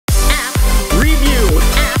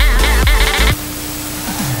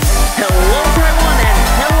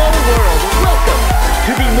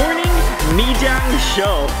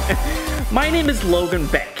show. My name is Logan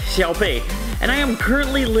Beck, Xiaobei, and I am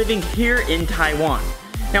currently living here in Taiwan.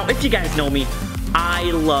 Now, if you guys know me,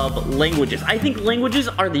 I love languages. I think languages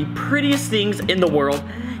are the prettiest things in the world,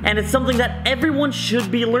 and it's something that everyone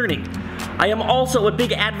should be learning. I am also a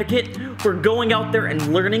big advocate for going out there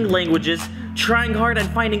and learning languages, trying hard and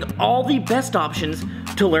finding all the best options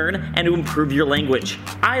to learn and to improve your language.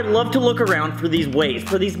 I love to look around for these ways,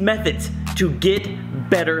 for these methods to get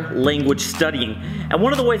better language studying. And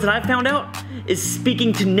one of the ways that I've found out is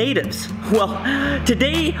speaking to natives. Well,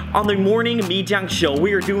 today on the Morning Mijiang Show,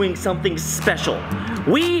 we are doing something special.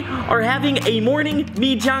 We are having a Morning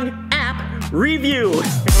Mijiang app review.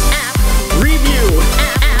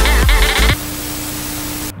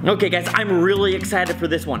 Okay guys, I'm really excited for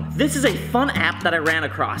this one. This is a fun app that I ran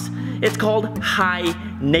across. It's called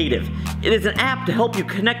HINative. It is an app to help you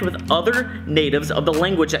connect with other natives of the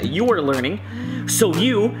language that you are learning so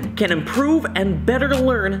you can improve and better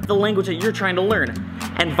learn the language that you're trying to learn,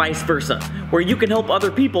 and vice versa, where you can help other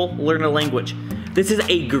people learn a language. This is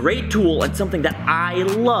a great tool and something that I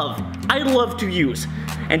love to use.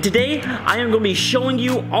 And today, I am going to be showing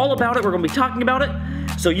you all about it. We're going to be talking about it,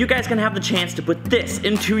 so you guys can have the chance to put this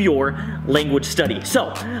into your language study.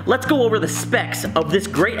 So, let's go over the specs of this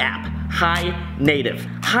great app, HINative.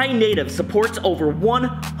 HINative supports over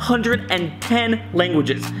 110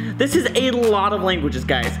 languages. This is a lot of languages,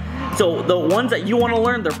 guys. So the ones that you want to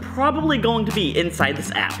learn, they're probably going to be inside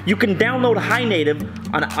this app. You can download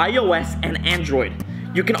HINative on iOS and Android.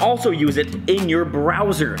 You can also use it in your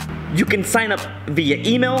browser. You can sign up via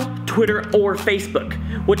email, Twitter, or Facebook,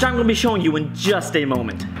 which I'm going to be showing you in just a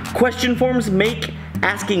moment. Question forms make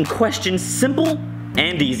asking questions simple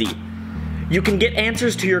and easy. You can get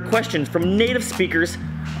answers to your questions from native speakers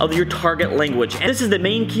of your target language. And this is the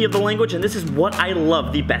main key of the language, and this is what I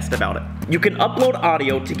love the best about it. You can upload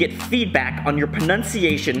audio to get feedback on your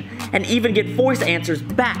pronunciation and even get voice answers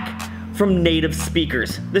back from native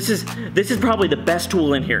speakers. This is probably the best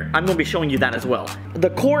tool in here. I'm going to be showing you that as well. The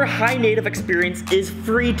core HINative experience is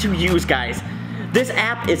free to use, guys. This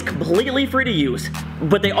app is completely free to use,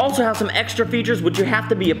 but they also have some extra features which you have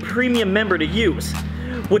to be a premium member to use,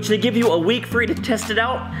 which they give you a week free to test it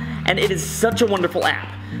out, and it is such a wonderful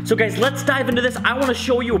app. So guys, let's dive into this. I want to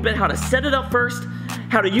show you a bit how to set it up first,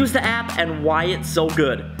 how to use the app, and why it's so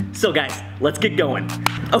good. So guys, let's get going.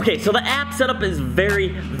 Okay, so the app setup is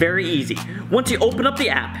very easy. Once you open up the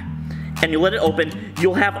app and you let it open,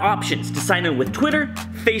 you'll have options to sign in with Twitter,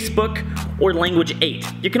 Facebook, or Language 8.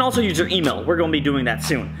 You can also use your email. We're going to be doing that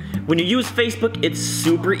soon. When you use Facebook, it's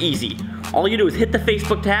super easy. All you do is hit the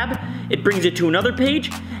Facebook tab, it brings you to another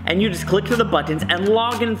page, and you just click through the buttons and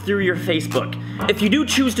log in through your Facebook. If you do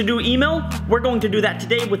choose to do email, we're going to do that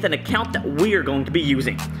today with an account that we are going to be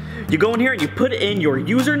using. You go in here and you put in your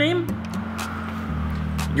username,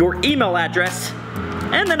 your email address,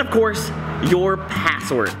 and then of course, your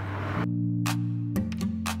password.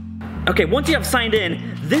 Okay, once you have signed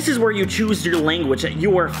in, this is where you choose your language that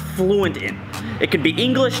you are fluent in. It could be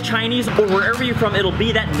English, Chinese, or wherever you're from, it'll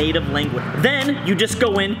be that native language. Then, you just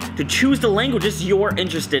go in to choose the languages you're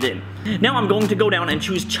interested in. Now I'm going to go down and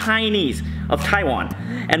choose Chinese of Taiwan.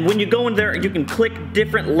 And when you go in there, you can click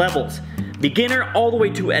different levels. Beginner all the way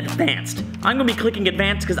to advanced. I'm going to be clicking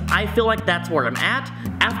advanced because I feel like that's where I'm at.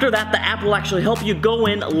 After that, the app will actually help you go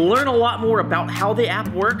in, learn a lot more about how the app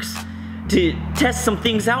works, to test some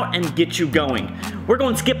things out and get you going. We're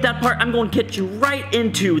going to skip that part. I'm going to get you right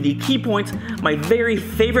into the key points, my very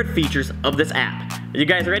favorite features of this app. Are you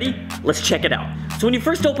guys ready? Let's check it out. So when you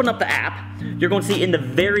first open up the app, you're going to see in the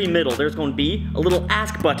very middle, there's going to be a little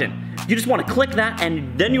ask button. You just want to click that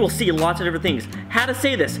and then you will see lots of different things. How to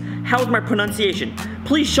say this? How's my pronunciation?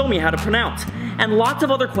 Please show me how to pronounce. And lots of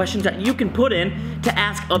other questions that you can put in to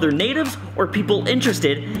ask other natives or people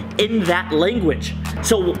interested in that language.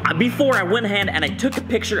 So before I went ahead and I took a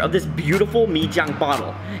picture of this beautiful Mijiang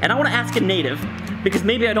bottle. And I want to ask a native, because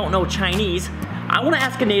maybe I don't know Chinese, I want to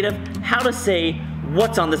ask a native how to say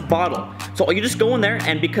what's on this bottle. So you just go in there,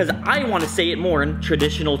 and because I want to say it more in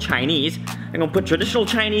traditional Chinese, I'm going to put traditional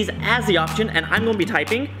Chinese as the option, and I'm going to be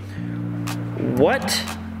typing, what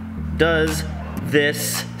does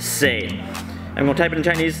this say? I'm going to type it in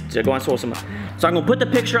Chinese to go on so I'm going to put the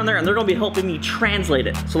picture on there, and they're going to be helping me translate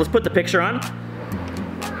it. So let's put the picture on.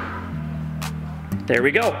 There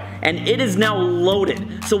we go. And it is now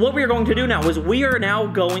loaded. So what we are going to do now is we are now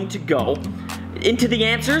going to go into the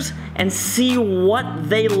answers and see what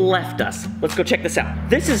they left us. Let's go check this out.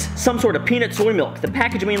 This is some sort of peanut soy milk. The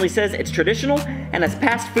package mainly says it's traditional and has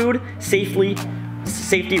past food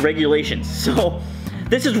safety regulations. So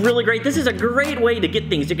This is really great. This is a great way to get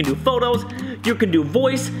things. You can do photos, you can do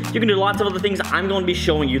voice, you can do lots of other things. I'm going to be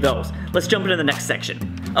showing you those. Let's jump into the next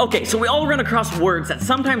section. Okay, so we all run across words that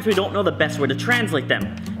sometimes we don't know the best way to translate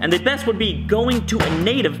them. And the best would be going to a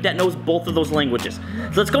native that knows both of those languages.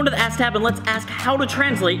 So let's go into the Ask tab and let's ask how to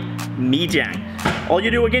translate 米酱. All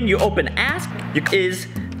you do again, you open Ask, is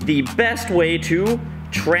the best way to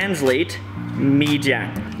translate 米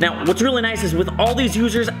酱. Now, what's really nice is with all these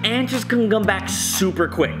users, answers can come back super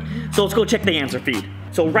quick. So let's go check the answer feed.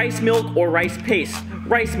 So rice milk or rice paste,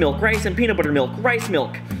 rice milk, rice and peanut butter milk, rice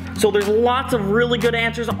milk. So there's lots of really good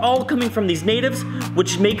answers all coming from these natives,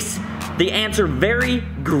 which makes the answer very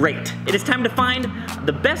great. It is time to find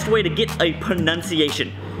the best way to get a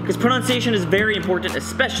pronunciation, because pronunciation is very important,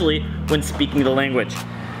 especially when speaking the language.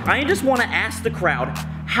 I just want to ask the crowd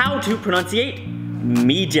how to pronunciate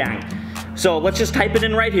米酱. So let's just type it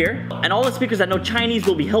in right here. And all the speakers that know Chinese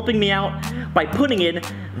will be helping me out by putting in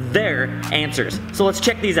their answers. So let's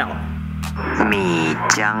check these out. 米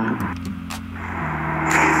酱.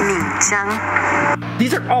 米酱.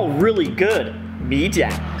 These are all really good. 米酱.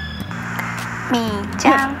 米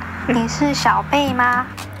酱. 你是小贝吗?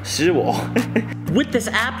 是我. With this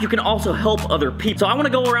app, you can also help other people. So I want to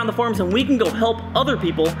go around the forums and we can go help other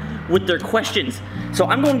people with their questions. So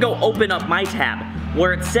I'm going to go open up my tab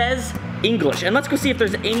where it says English, and let's go see if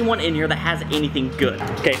there's anyone in here that has anything good.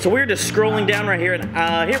 Okay, so we're just scrolling down right here,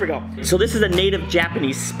 and here we go. So this is a native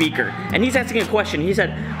Japanese speaker, and he's asking a question. He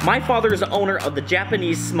said, my father is the owner of the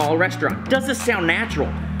Japanese small restaurant. Does this sound natural?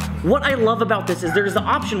 What I love about this is there's the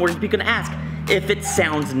option where you can ask if it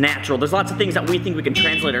sounds natural. There's lots of things that we think we can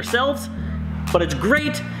translate ourselves, but it's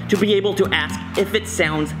great to be able to ask if it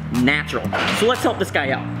sounds natural. So let's help this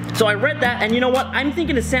guy out. So I read that, and you know what? I'm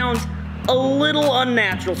thinking it sounds a little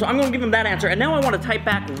unnatural, so I'm going to give him that answer. And now I want to type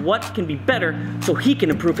back what can be better so he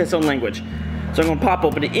can improve his own language. So I'm going to pop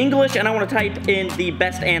open to English, and I want to type in the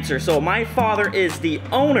best answer. So my father is the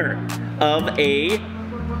owner of a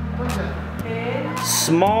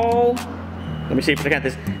small, let me see if I got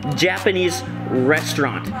this, Japanese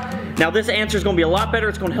restaurant. Now this answer is going to be a lot better.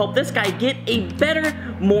 It's going to help this guy get a better,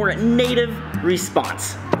 more native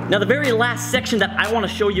response. Now the very last section that I want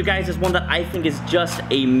to show you guys is one that I think is just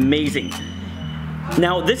amazing.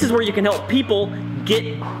 Now this is where you can help people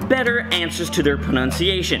get better answers to their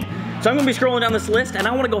pronunciation. So I'm going to be scrolling down this list, and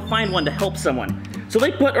I want to go find one to help someone. So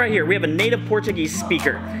they put right here, we have a native Portuguese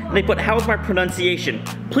speaker, and they put, how's my pronunciation?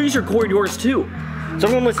 Please record yours too. So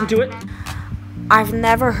I'm going to listen to it. I've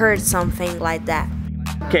never heard something like that.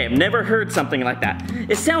 Okay, I've never heard something like that.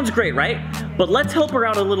 It sounds great, right? But let's help her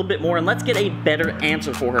out a little bit more and let's get a better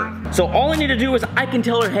answer for her. So all I need to do is I can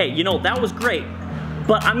tell her, hey, you know, that was great,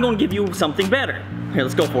 but I'm going to give you something better. Here,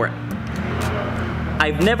 let's go for it.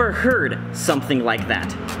 I've never heard something like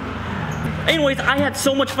that. Anyways, I had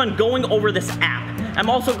so much fun going over this app. I'm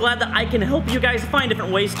also glad that I can help you guys find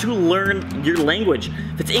different ways to learn your language.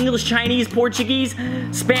 If it's English, Chinese, Portuguese,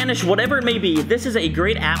 Spanish, whatever it may be, this is a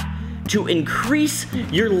great app to increase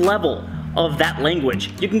your level of that language.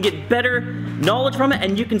 You can get better knowledge from it,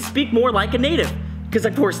 and you can speak more like a native, because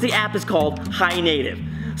of course the app is called HINative.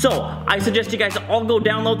 So I suggest you guys all go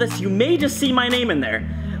download this. You may just see my name in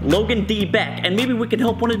there, Logan D. Beck, and maybe we can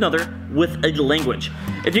help one another with a language.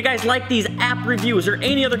 If you guys like these app reviews or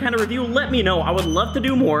any other kind of review, let me know. I would love to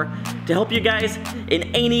do more to help you guys in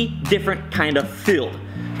any different kind of field.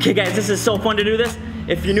 Okay guys, this is so fun to do this.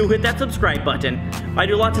 If you're new, hit that subscribe button. I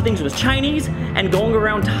do lots of things with Chinese and going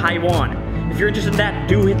around Taiwan. If you're interested in that,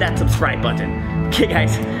 do hit that subscribe button. Okay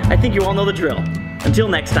guys, I think you all know the drill. Until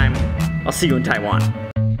next time, I'll see you in Taiwan.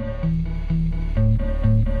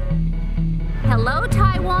 Hello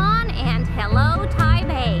Taiwan and hello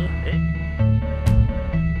Taipei.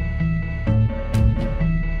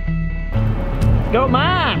 Go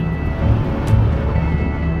Mom!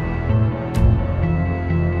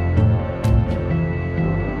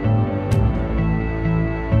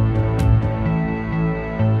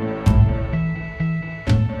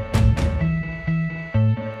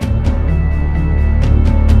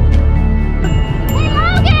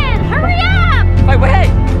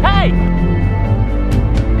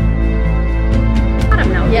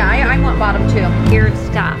 Bottom two. Weird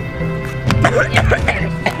stuff.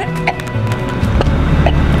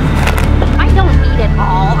 I don't eat it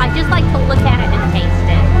all. I just like to look at it and taste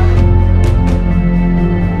it.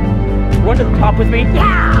 Run to the top with me?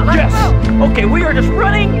 Yeah, let's go. Okay, we are just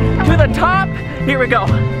running to the top. Here we go.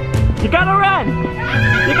 You gotta run.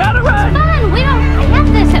 You gotta run. It's fun. We don't have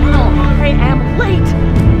this at home. I am late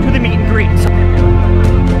to the meet and greet.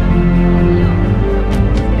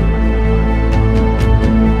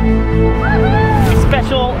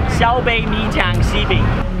 Special 小北米酱西饼。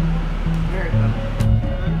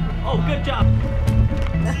Good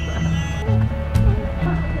job.